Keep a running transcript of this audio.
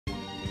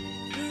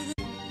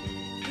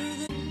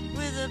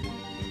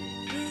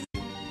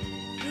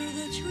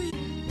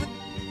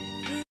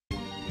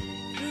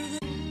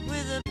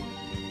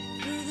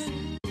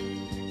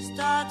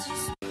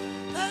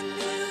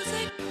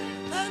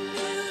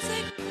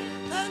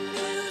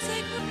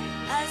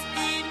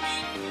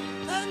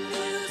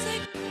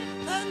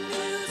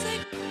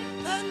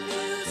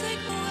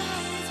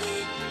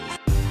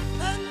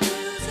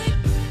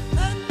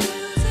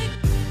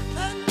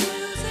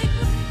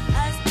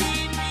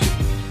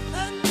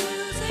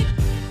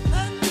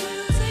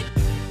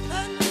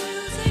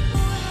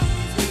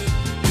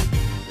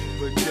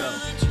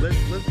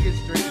Let's get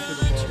straight into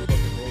the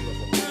motherfucking roll up.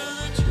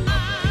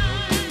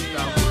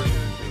 Without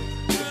further ado,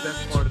 the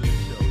best part of the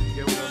show. You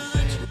get what I'm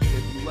saying?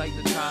 If you like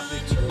the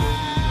topic, you know,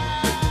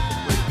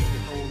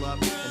 hold up,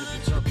 and if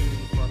it's something you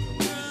fucking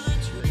with,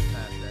 you know,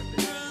 past that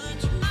bitch.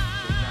 Hold up.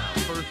 So now,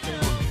 first thing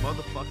on the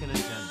motherfucking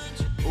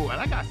agenda. Oh, and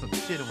I got some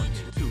shit on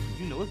here too, because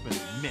you know it's been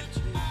a minute.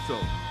 So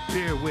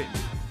bear with me.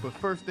 But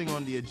first thing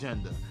on the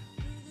agenda,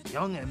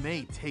 Young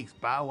M.A. takes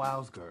Bow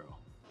Wow's girl.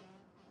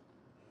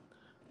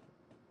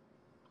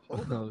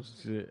 Oh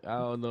shit! I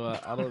don't know.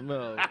 I don't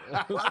know.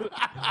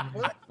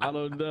 I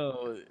don't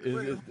know.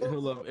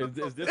 Hold up.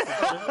 Is this a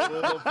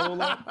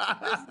hold up? This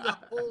is a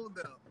hold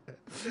up.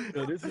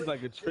 Yo, this is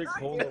like a trick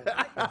hold up.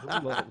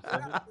 Hold up,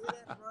 son.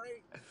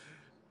 Right?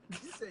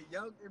 You said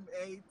Young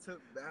M.A.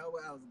 took Bow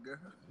Wow's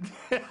girl.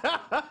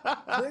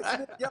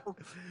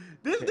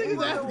 This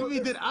nigga's asking me,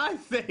 did I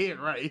say it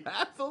right?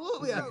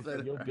 Absolutely, I said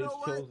it. Your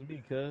bitch chose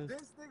me, cuz.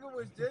 This nigga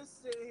was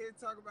just sitting here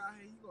talking about how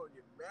he gonna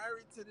get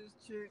married to this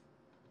chick.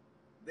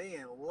 They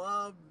in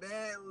love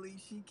badly.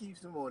 She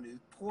keeps him on his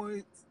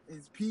points,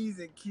 his P's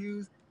and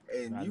Q's,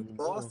 and you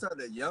lost her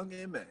to Young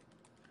M.A.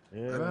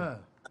 Yeah.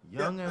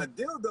 Young a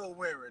dildo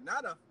wearer,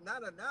 not a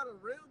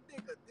real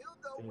dick, a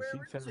dildo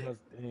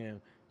wearer.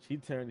 She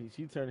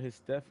turned his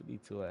Stephanie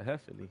to a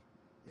Heffany.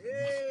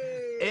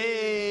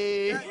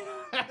 Hey.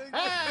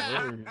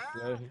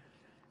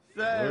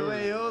 Say,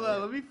 wait, hold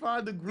on. Let me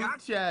find the group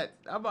chat.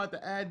 I'm about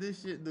to add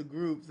this shit in the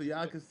group so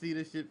y'all can see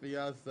this shit for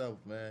yourself,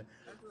 man.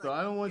 So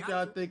I don't want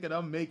y'all thinking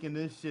I'm making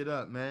this shit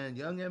up, man.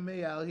 Young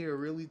M.A. out here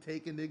really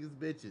taking niggas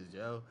bitches,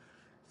 yo.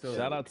 So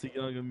shout out to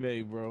Young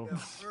M.A., bro. Yeah,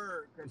 cause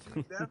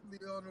she's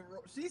definitely on the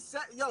road. She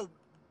said, yo,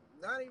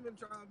 not even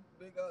trying to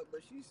big up,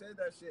 but she said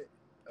that shit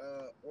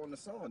on the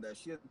song that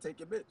she'll take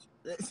your bitch.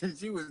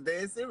 She was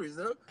dead serious,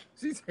 though.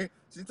 She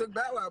took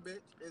Bow Wow, bitch.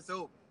 It's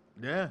over.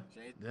 Yeah. She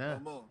ain't yeah. no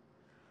more.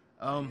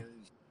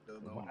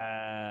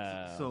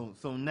 Wow.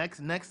 So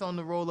next on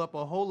the roll up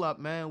or hold up,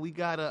 man, we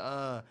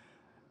gotta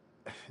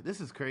this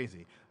is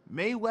crazy.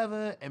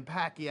 Mayweather and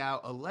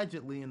Pacquiao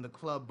allegedly in the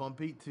club bump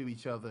into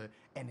each other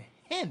and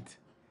hint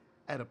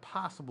at a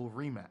possible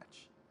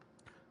rematch.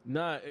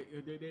 Nah,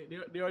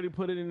 they already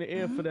put it in the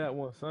air for that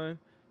one, son.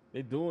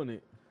 They doing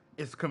it.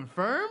 It's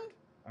confirmed?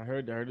 I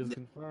heard it's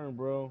confirmed,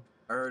 bro.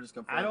 I heard it's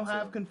confirmed.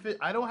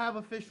 I don't have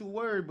official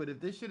word, but if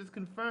this shit is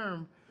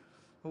confirmed,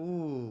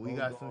 ooh, we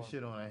got some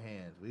shit on our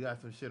hands. We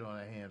got some shit on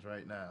our hands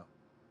right now.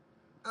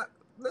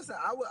 Listen,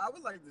 I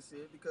would like to see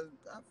it because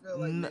I feel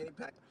like Manny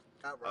Pacquiao.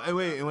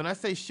 Wait, when I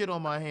say shit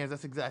on my hands,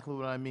 that's exactly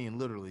what I mean.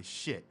 Literally,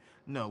 shit.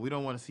 No, we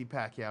don't want to see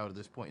Pacquiao at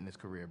this point in his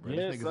career, bro.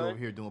 Yeah, this nigga's over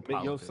here doing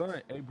politics. Yo,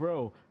 son, hey,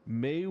 bro.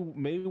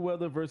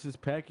 Mayweather versus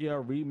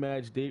Pacquiao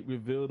rematch date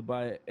revealed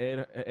by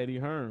Eddie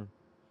Hearn.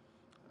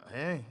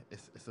 Hey,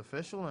 it's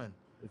official, and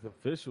it's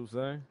official,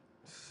 son.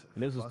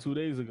 And this was 2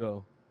 days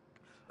ago.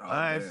 All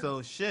right,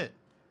 so shit.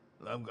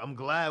 I'm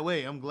glad.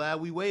 I'm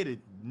glad we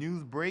waited.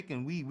 News break,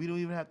 and we don't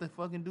even have to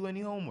fucking do any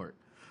homework.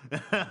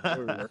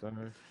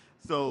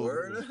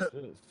 Word,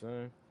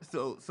 son.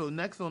 So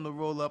next on the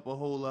roll up or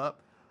hold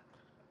up,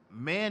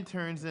 man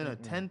turns in a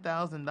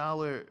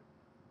 $10,000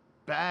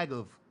 bag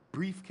of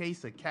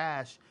briefcase of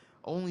cash,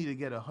 only to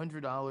get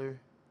 $100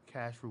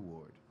 cash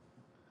reward.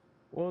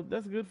 Well,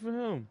 that's good for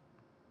him.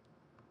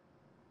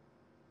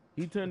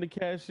 He turned the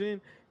cash in.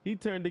 He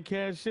turned the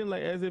cash in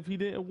like as if he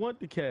didn't want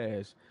the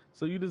cash.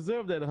 So you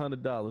deserve that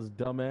 $100,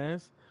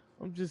 dumbass.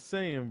 I'm just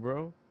saying,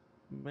 bro.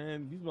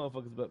 Man, these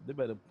motherfuckers, they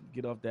better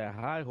get off that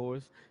high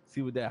horse.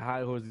 See what that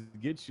high horse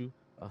gets you.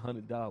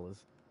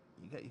 $100.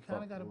 You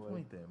kind of got a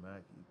point there,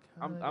 man.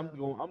 I'm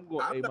going.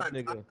 Hey, my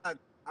nigga.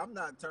 I'm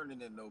not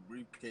turning in no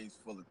briefcase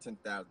full of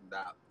 $10,000.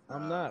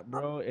 I'm not,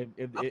 bro.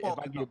 If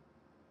I get,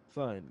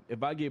 son,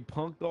 if I get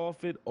punked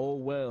off it, oh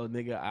well,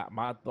 nigga.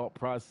 My thought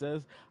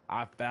process,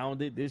 I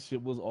found it. This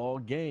shit was all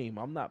game.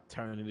 I'm not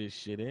turning this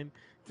shit in.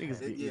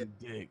 Niggas get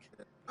dick.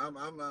 I'm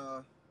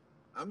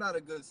not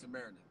a good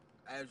Samaritan,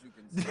 as you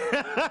can see.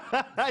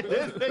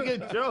 This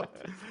nigga Joe.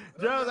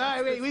 All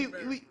right,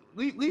 wait,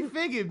 we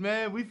figured,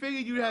 man. We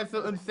figured you had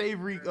some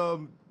unsavory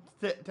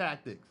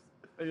tactics.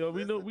 Hey, yo,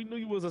 we knew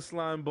you was a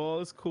slime ball.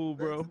 It's cool,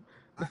 bro.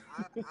 I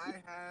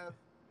have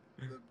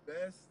the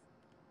best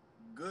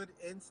good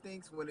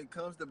instincts when it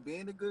comes to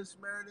being a good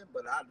Samaritan,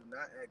 but I do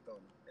not act on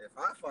it. If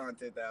I find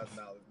 $10,000,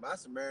 my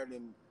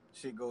Samaritan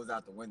shit goes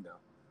out the window.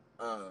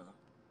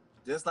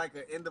 Just like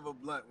the end of a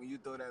blunt, when you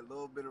throw that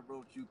little bit of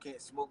roach, you can't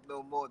smoke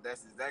no more.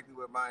 That's exactly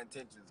where my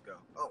intentions go.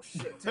 Oh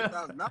shit,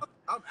 $10,000, I'm out.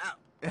 I'm out.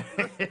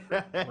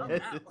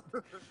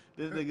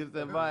 This nigga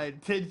said my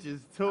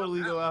intentions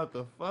go out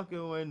the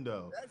fucking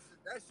window.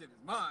 That shit is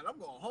mine. I'm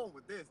going home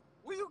with this.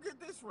 Where you get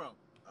this from?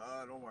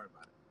 Don't worry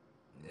about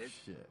it.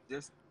 Shit.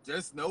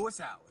 Just know it's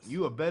ours.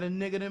 You a better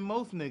nigga than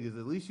most niggas.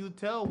 At least you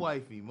tell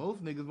wifey.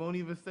 Most niggas won't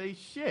even say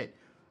shit.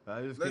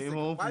 I just came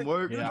home from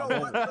work. Yeah, You know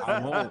what?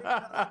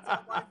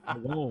 I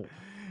won't.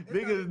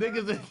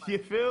 Niggas, you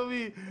feel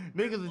me?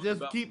 Niggas are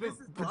just keep it,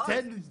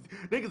 pretend.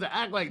 Niggas will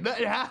act like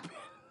nothing happened.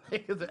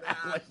 Niggas will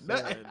act like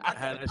nothing I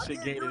had that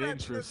shit gaining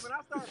interest. When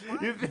I start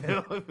You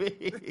buying, feel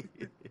me?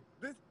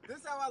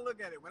 this how I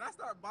look at it. When I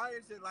start buying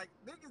shit, like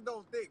niggas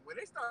don't think. When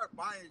they start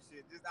buying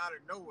shit just out of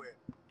nowhere,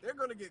 they're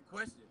gonna get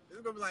questioned.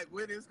 It's gonna be like,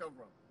 where this come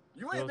from?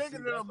 You ain't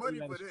making enough money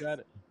for this.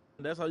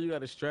 That's how you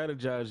gotta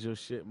strategize your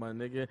shit, my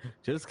nigga.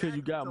 Just cause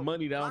you got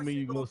money, that don't mean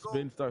you gonna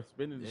start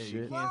spending the Yeah, you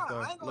shit. can't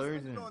start I ain't gonna spend it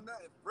splurging. on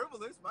nothing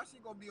frivolous. My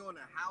shit gonna be on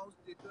the house.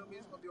 You feel me?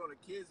 It's gonna be on the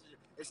kids.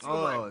 And she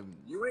like,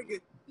 you ain't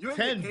get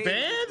 10 paid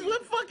bands?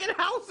 What fucking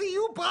house are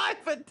you buying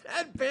for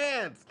 10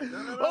 bands?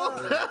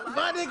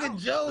 My nigga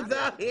Joe's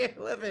out here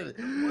living.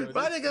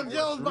 My nigga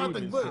Joe's about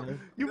to move.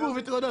 You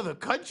moving to another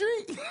country?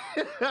 He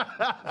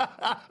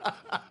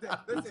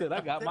said, I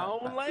got my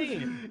own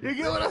land. You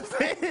get what I'm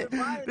saying?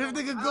 This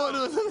nigga going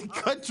to another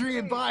country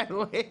and buying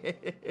land.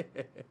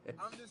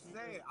 I'm just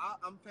saying,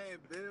 I'm paying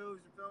bills.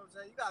 You feel what I'm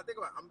saying? You gotta think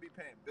about it. I'm gonna be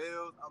paying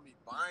bills. I'm gonna be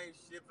buying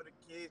shit for the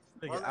kids.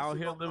 Nigga out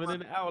here living in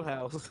the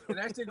outhouse. And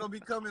that shit gonna be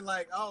coming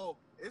like,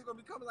 it's gonna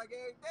be coming like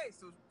every day.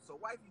 So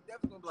wifey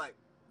definitely gonna be like,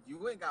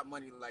 you ain't got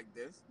money like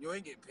this. You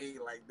ain't get paid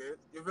like this.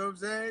 You feel what I'm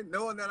saying?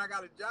 Knowing that I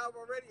got a job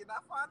already and I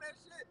find that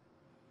shit.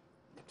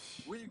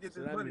 Where you get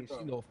this money from?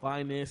 She know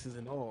finances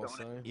and all,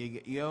 son.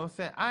 You know what I'm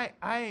saying? I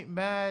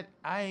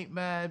ain't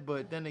mad,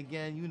 but then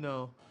again, you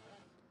know,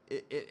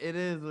 it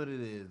is what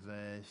it is,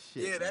 man.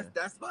 Shit. Yeah,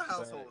 that's my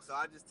household. So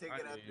I just take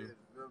it as it you. is. You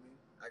feel me?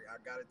 I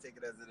gotta take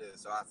it as it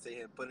is. So I sit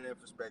here and put it in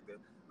perspective.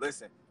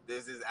 Listen,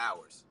 this is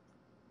ours.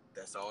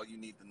 That's all you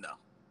need to know.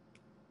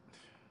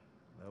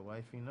 Let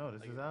wifey know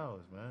this is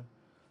ours, man.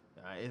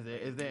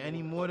 Is there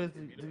any more to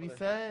be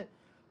said?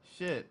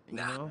 Shit, you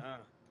know.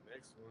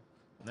 Next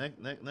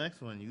one.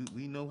 Next one.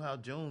 We know how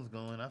Jones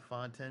going. I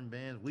find 10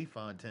 bands. We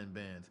find 10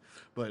 bands.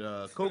 But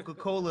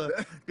Coca-Cola,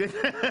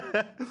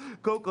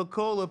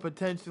 Coca-Cola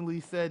potentially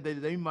said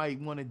that they might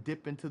want to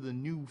dip into the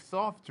new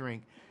soft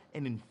drink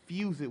and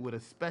infuse it with a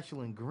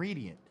special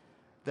ingredient,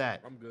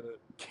 that I'm good.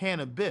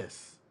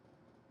 Cannabis.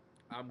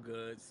 I'm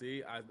good.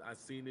 See, I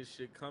seen this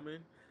shit coming.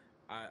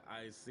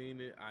 I seen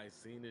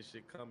this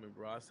shit coming,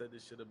 bro. I said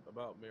this shit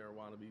about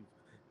marijuana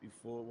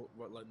before,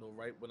 like, no,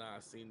 right when I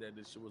seen that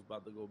this shit was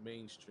about to go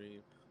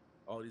mainstream.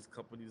 All these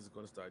companies are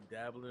gonna start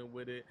dabbling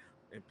with it,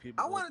 and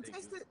people. I want to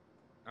taste it.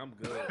 I'm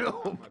good.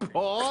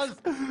 Pause.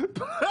 Real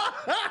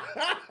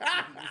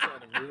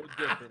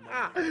different,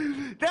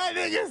 man. That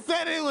nigga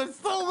said it with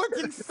so much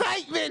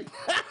excitement.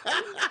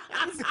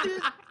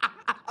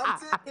 I'm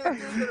sitting here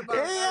thinking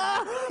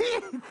about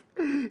it.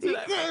 He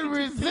couldn't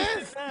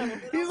resist.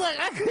 He's like,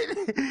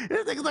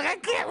 this nigga's like, I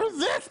can't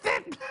resist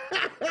it.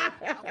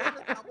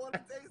 I want to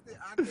taste it.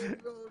 I can't even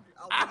hold you.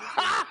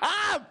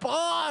 I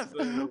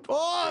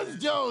Pause,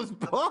 Jones.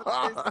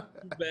 Pause.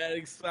 Bad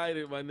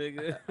excited, my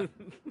nigga. I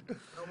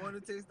want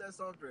to taste that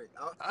soft drink.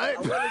 I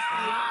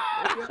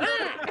want to see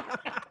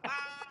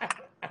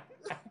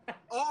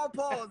all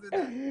pause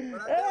in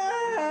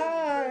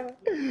that.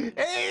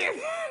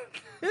 Hey,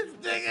 this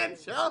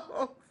nigga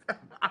Jones.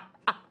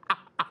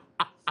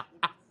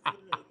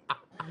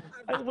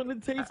 I want to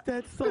taste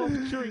that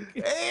soft drink. I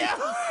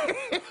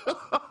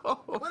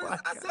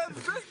said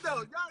drink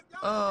though.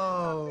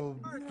 Oh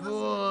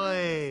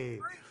boy.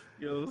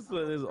 Yo,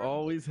 son, is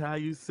always how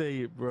you say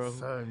it, bro.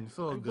 Son, it's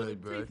all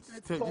good, bro.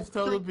 Just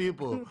tell the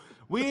people.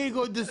 We ain't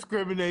gonna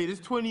discriminate. It's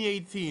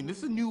 2018. This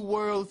is a new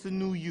world. It's a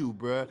new you,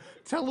 bro.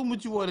 Tell them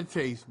what you want to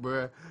taste,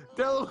 bro.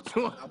 Tell them what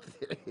you want to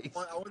taste.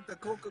 I want the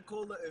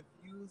Coca-Cola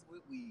infused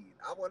with weed.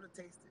 I want to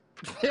taste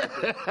it.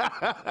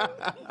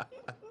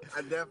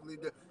 I definitely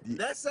do.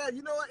 That sound,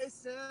 you know what? It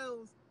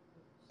sounds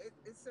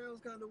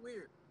kind of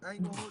weird. I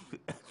ain't gonna hold you.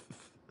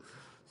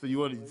 So you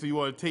want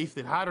to taste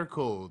it hot or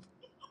cold?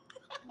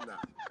 Nah.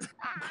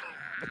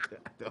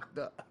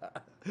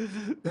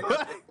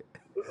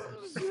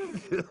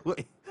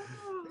 Wait.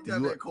 You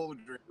got that cold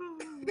drink.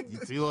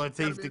 So you want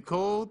to taste it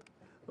cold?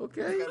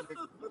 Okay. I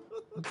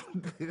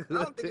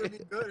don't think it'd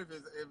be good if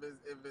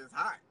it's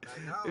hot.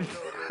 Like, I don't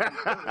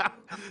know.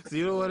 So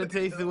you don't want to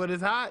taste it when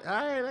it's hot?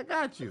 All right, I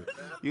got you.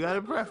 You got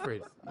a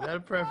preference. My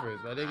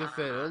nigga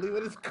said only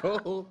when it's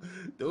cold.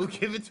 Don't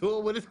give it to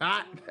him when it's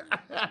hot.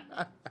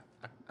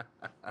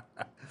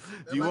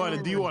 Do you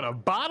want a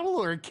bottle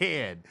or a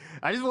can?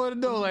 I just want to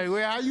know, like,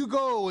 how you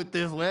go with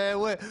this, man?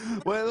 What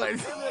like,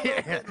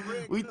 yeah.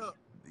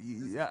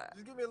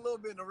 Just give me a little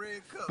bit in the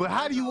red cup. But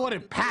how do you want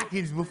it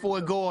packaged before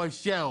it go on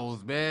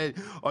shelves, man?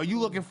 Are you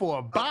looking for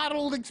a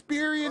bottled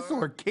experience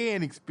or a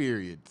can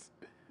experience?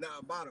 Nah,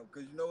 a bottle,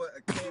 because you know what?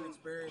 A can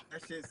experience,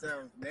 that shit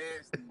sounds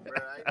nasty, bro.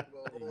 I ain't gonna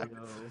hold it.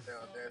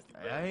 Sound nasty,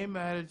 bro. I ain't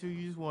mad at you.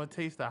 You just want to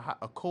taste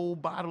a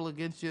cold bottle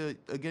against your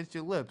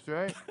lips,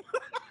 right?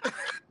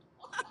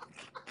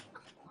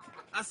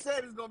 I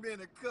said it's gonna be in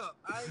a cup.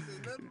 I ain't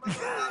saying nothing about a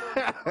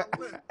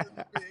bottle. It's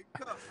gonna be in a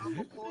cup. I'm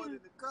gonna pour it in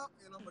the cup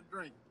and I'm gonna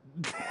drink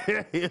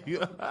it.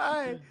 You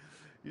alright?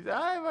 You said,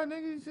 alright, my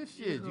nigga. You said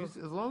shit. You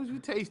said, as long as you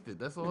taste it,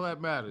 that's all that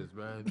matters,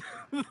 man.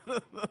 Yo,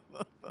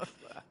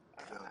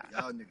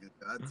 y'all niggas,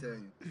 I tell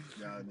you,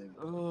 y'all niggas.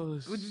 Oh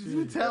What shit! did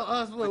you tell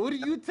us? What are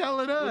you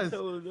telling You're us?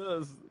 telling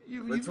us.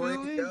 You feel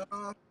Between me?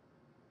 y'all,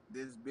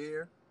 this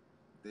beer,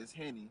 this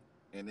Henny,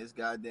 and this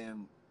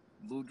goddamn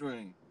Blue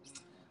Dream,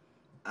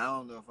 I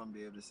don't know if I'm gonna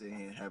be able to sit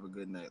here and have a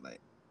good night.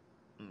 Like,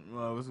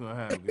 Well, what's gonna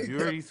happen? 'Cause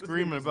you're already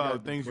screaming nigga's got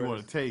about things you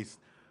want to depressed. taste.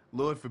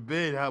 Lord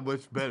forbid how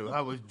much better,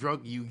 how much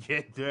drunk you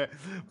get there.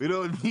 We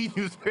don't need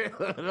you screaming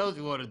what else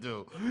you want to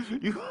do.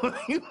 You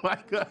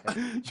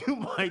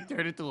might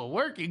turn into a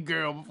working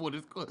girl before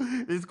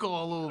this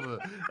call over.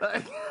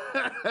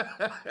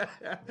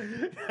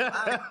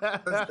 I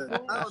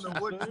don't know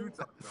what you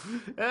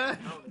talking about. I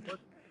don't know what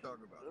you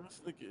talking about.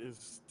 This nigga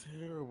is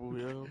terrible,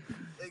 yo.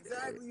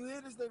 Exactly, you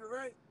hear this nigga,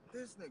 right?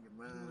 This nigga,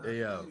 man. Hey,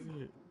 yo.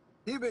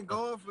 He been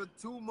gone for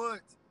 2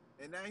 months,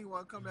 and now he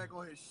want to come back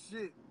on his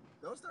shit.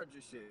 Don't start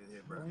your shit in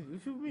here, bro.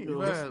 What you mean? Yo,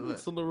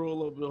 let's on the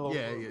roll up the whole.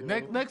 Yeah.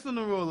 Next on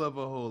the roll up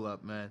a hole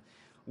up, man.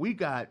 We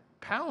got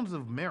pounds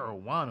of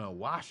marijuana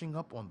washing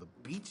up on the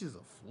beaches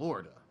of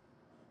Florida.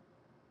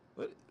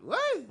 What?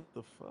 What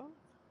the fuck?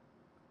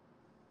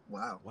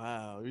 Wow.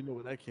 Wow, you know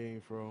where that came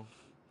from?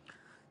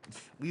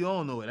 We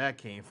all know where that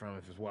came from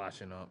if it's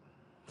washing up.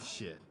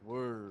 Shit.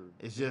 Word.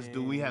 It's just,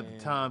 do we have the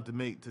Damn. time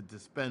to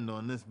spend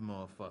on this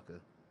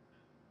motherfucker?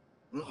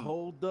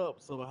 Hold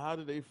up. So how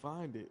did they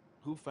find it?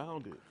 Who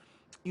found it?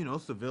 You know,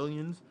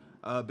 civilians.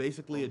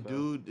 Basically, Okay. a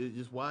dude it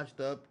just washed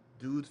up.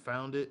 Dudes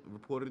found it,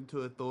 reported it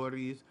to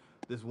authorities.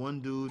 This one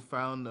dude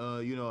found,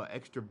 an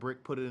extra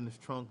brick, put it in his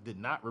trunk, did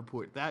not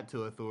report that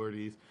to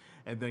authorities,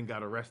 and then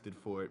got arrested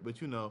for it. But,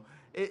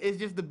 it's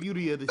just the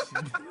beauty of the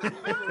shit.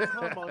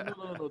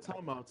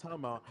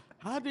 Time out.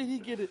 How did he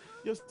get it?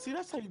 Yo, see,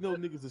 that's how you know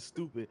niggas are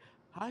stupid.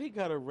 How he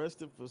got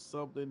arrested for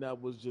something that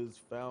was just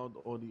found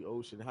on the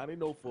ocean? How they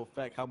know for a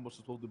fact how much is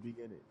supposed to be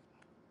in it?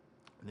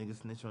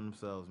 Niggas snitch on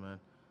themselves, man.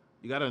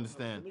 You gotta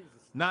understand.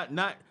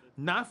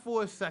 Not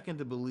for a second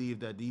to believe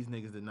that these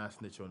niggas did not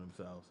snitch on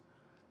themselves.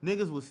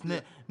 Niggas will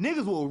snitch.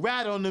 Niggas will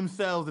rat on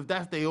themselves if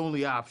that's their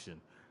only option.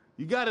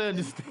 You gotta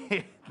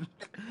understand.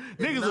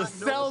 Niggas will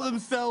sell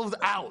themselves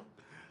out.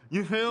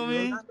 You feel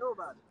me? I know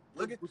about it.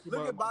 Look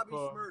at Bobby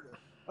Shmurda.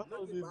 I Look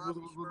thought at this Bobby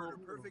was Shmurda. on-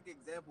 Perfect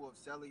example of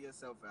selling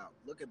yourself out.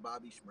 Look at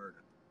Bobby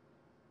Shmurda.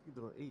 He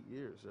doing 8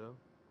 years, yo.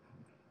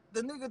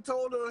 The nigga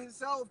told on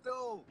himself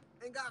though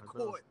and got I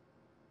know. caught.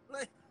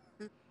 Like,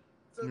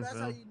 so You that's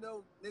how feel? you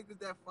know niggas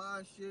that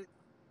find shit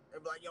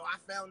and be like, yo, I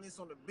found this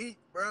on the beat,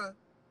 bruh.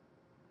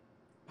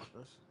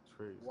 That's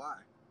crazy. Why?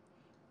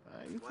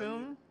 You Why feel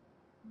you- me?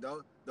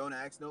 Don't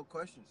ask no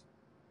questions.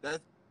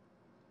 That's,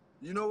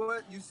 you know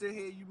what? You sit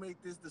here, you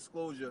make this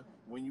disclosure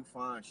when you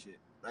find shit.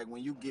 Like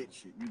when you get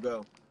shit, you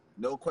go,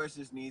 no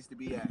questions needs to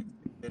be asked.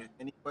 And if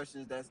any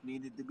questions that's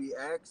needed to be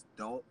asked,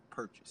 don't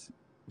purchase.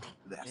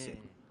 That's it.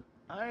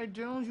 All right,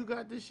 Jones, you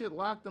got this shit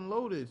locked and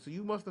loaded, so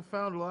you must have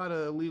found a lot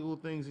of illegal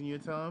things in your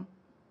time.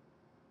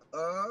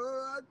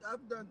 I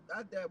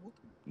dabbled.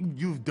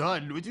 You've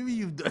done. What do you mean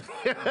you've done?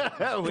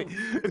 Wait.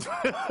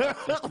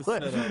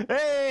 setup.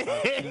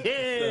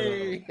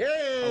 Hey, I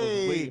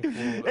was waiting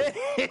for it.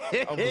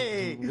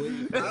 hey.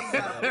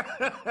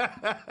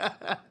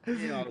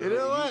 You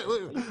know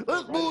what?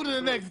 Let's move to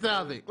the next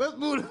topic.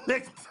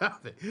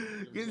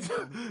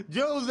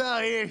 Joe's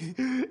out here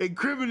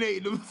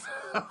incriminating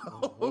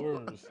himself.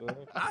 Word, son.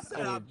 I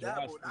said Oh, I've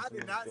dabbled. Josh I was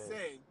did not doing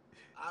say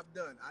I've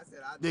done. I said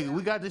I Nigga, dabbled.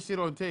 we got this shit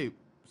on tape.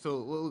 So,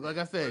 like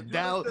I said, You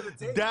listen to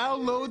the tape.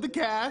 download the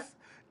cast.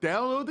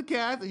 Download the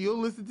cast, and you'll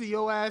listen to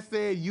your ass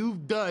saying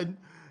you've done.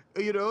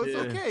 You know, it's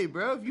Yeah. okay,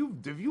 bro. If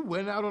you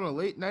went out on a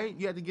late night,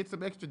 you had to get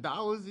some extra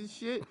dollars and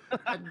shit.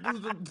 Had to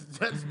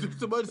do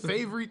some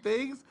unsavory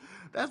things.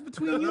 That's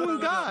between you and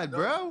God,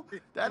 bro.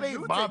 That ain't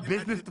You my taking that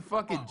business shit to too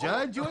fucking far.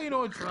 judge. You ain't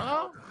on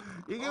trial.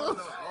 You Hold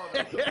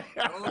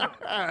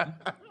on.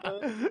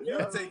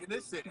 You're taking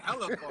this shit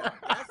hella far.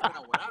 That's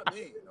not what I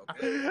mean,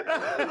 okay?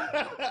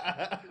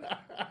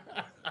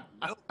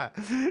 Nope.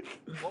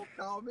 Won't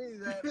call me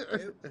that.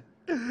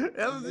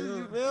 That was just,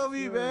 you feel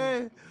me,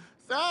 man?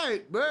 Sorry,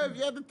 bro. If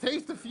you had to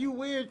taste a few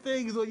weird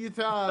things on your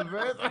time,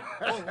 bro.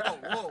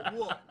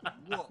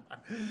 Whoa.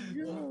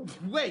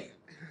 Wait,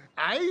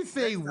 I ain't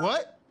say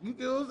what. You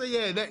know what I'm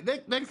saying? Yeah,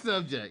 next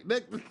subject.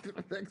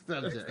 Next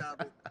subject.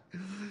 topic.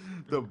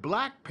 The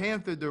Black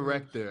Panther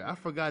director, I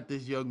forgot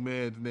this young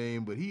man's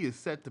name, but he is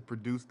set to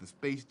produce the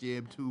Space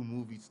Jam 2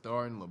 movie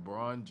starring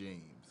LeBron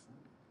James.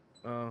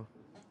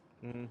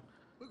 We can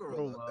roll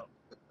Roll up.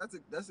 up.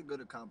 That's a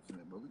good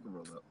accomplishment, but we can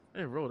roll up.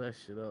 Hey, roll that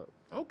shit up.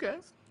 Okay.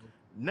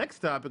 Next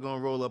topic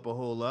on Roll Up a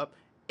Hole Up.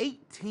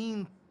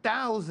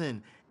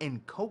 18,000 in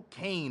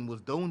cocaine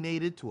was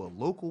donated to a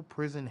local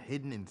prison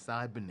hidden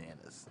inside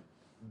bananas.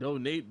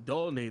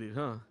 Donated,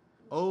 huh?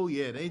 Oh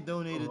yeah, they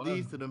donated Oh,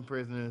 these to them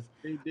prisoners.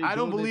 They I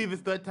don't donated- believe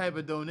it's that type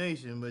of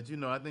donation, but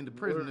I think the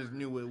prisoners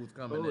knew it was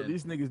coming Oh, in.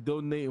 these niggas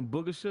donating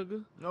booger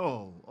sugar?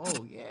 Oh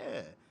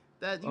yeah.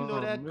 that Oh,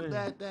 man.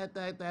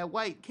 that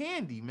white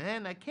candy,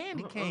 man, that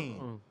candy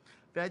cane.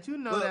 That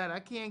Look, that I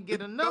can't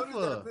get enough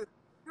notice that of.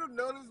 You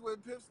notice when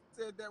Pip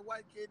said that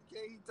white kid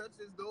he touched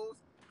his nose?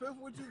 Pip,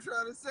 what you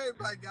trying to say,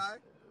 my guy?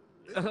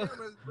 This camera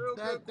is real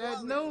good That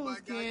quality, nose my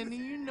guy. candy,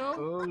 you know.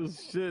 Oh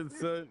shit,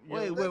 son.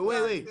 Wait. That's why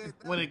I said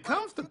When that it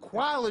comes to white kid-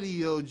 quality,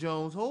 yo,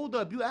 Jones, hold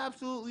up. You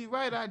absolutely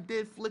right. I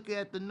did flicker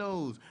at the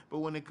nose. But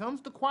when it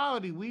comes to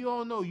quality, we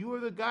all know you are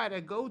the guy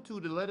that go to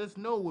let us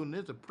know when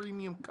there's a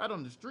premium cut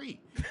on the street.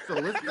 So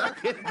let's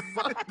not get it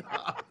fucked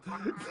up.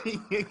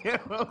 You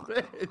get what I'm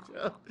saying,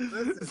 Joe?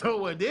 Listen,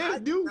 So when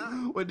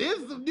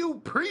there's some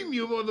new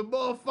premium on the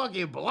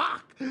motherfucking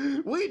block,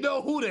 we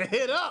know who to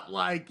hit up.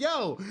 Like,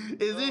 yo,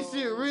 is this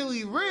shit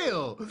really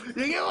real?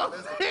 You get what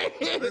I'm saying?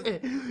 Is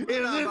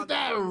this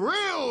that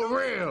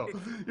real?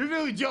 You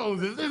feel me,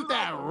 Jones? Is this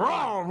that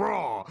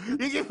raw?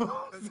 You get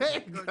what I'm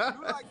saying? Because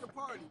you like the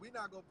party, we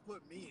not gonna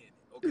put me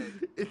in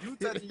it, okay? You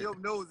touching your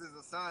nose is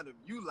a sign of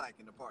you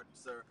liking the party,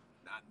 sir,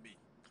 not me.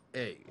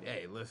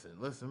 Hey,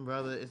 listen,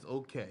 brother. It's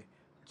okay.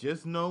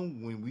 Just know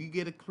when we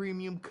get a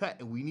premium cut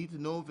and we need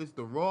to know if it's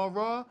the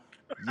raw,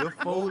 your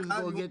phone is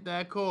gonna get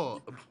that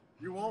call.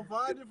 You won't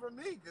find it from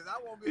me, because I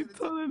won't be He able to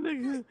told the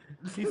nigga.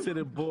 He said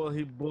he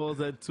balls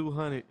at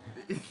 200.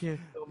 He can't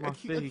feel my I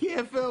face.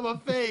 can't feel my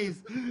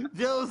face.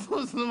 Joe's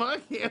listen, I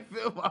can't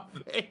feel my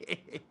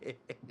face.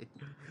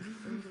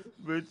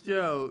 But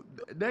yo,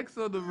 next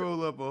on the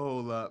roll up a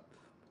whole up,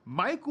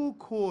 Michael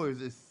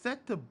Kors is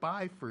set to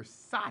buy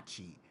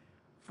Versace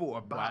for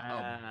about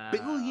 $1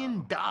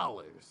 billion.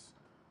 God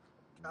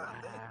damn.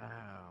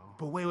 Wow.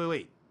 But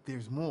wait,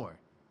 there's more.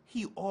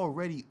 He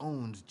already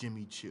owns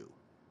Jimmy Choo.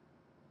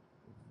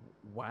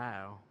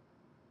 Wow.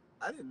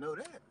 I didn't know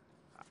that.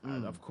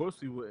 Of course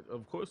he would.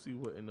 Of course he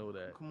wouldn't know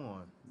that. Come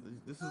on,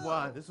 this is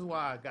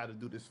why I got to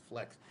do this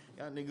flex.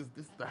 Y'all niggas,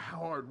 this is the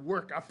hard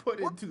work I put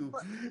into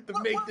to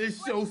make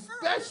this show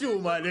special,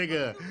 my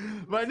nigga.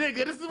 My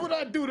nigga, this is what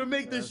I do to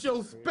make this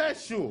show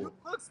special.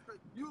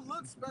 You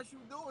look special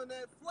doing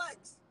that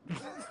flex.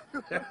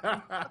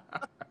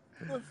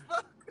 The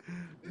fuck?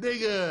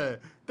 Nigga,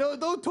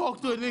 don't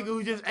talk to a nigga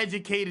who just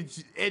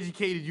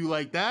educated you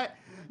like that.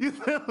 You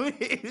feel me?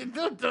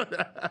 Don't do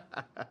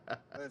that.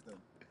 Listen,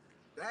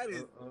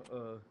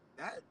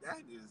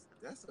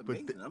 that's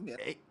amazing. I mean,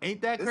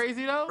 Ain't that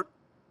crazy though?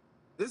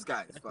 this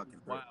guy is fucking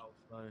Wow, wild.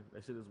 son.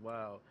 That shit is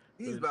wild.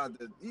 He's about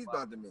to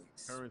make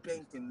Currency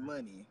spanking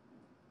money.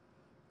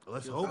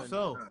 Let's hope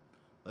so.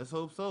 Let's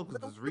hope so,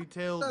 because the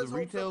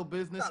retail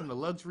business and the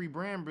luxury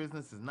brand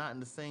business is not in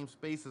the same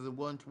space as it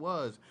once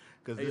was.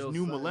 Because Hey, this yo,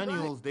 new son,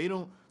 millennials, they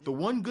don't. The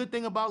one good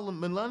thing about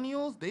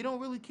millennials, they don't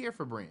really care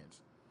for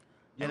brands.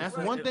 And that's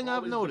right. one thing I've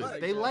always noticed.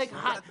 been They like like that,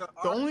 hot. son.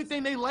 The only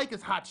thing they like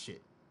is hot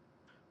shit.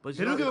 But They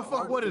you don't know, give a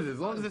fuck what it is, as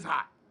long as it's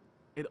hot.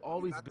 it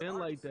always got the been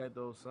like artists. that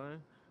though,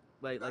 son.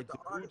 Like got the the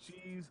artists.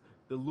 Gucci's,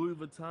 the Louis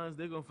Vuittons,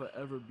 they're gonna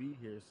forever be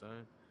here,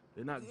 son.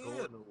 They're not Yeah.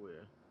 going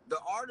nowhere. The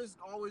artists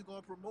always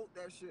gonna promote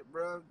that shit,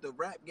 bro. The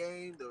rap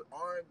game, the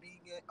R&B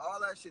game, all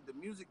that shit. The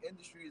music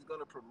industry is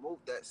gonna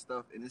promote that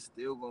stuff, and it's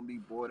still gonna be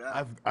bought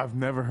out. I've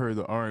never heard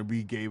the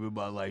R&B game in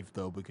my life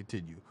though, but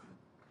continue.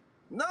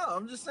 No,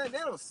 I'm just saying they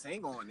don't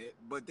sing on it,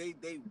 but they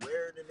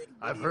wear it and they.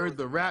 I've heard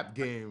the rap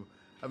game.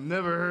 I've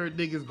never heard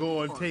niggas go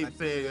on tape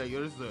saying, like,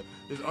 yo,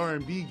 this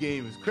R&B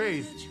game is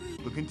crazy.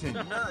 But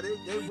continue. Nah, they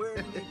wear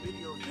it in their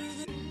videos.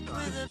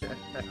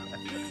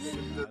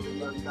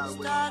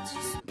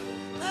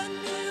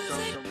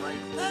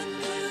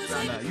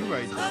 Nah, you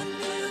right though. The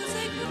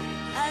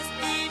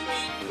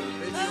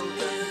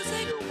videos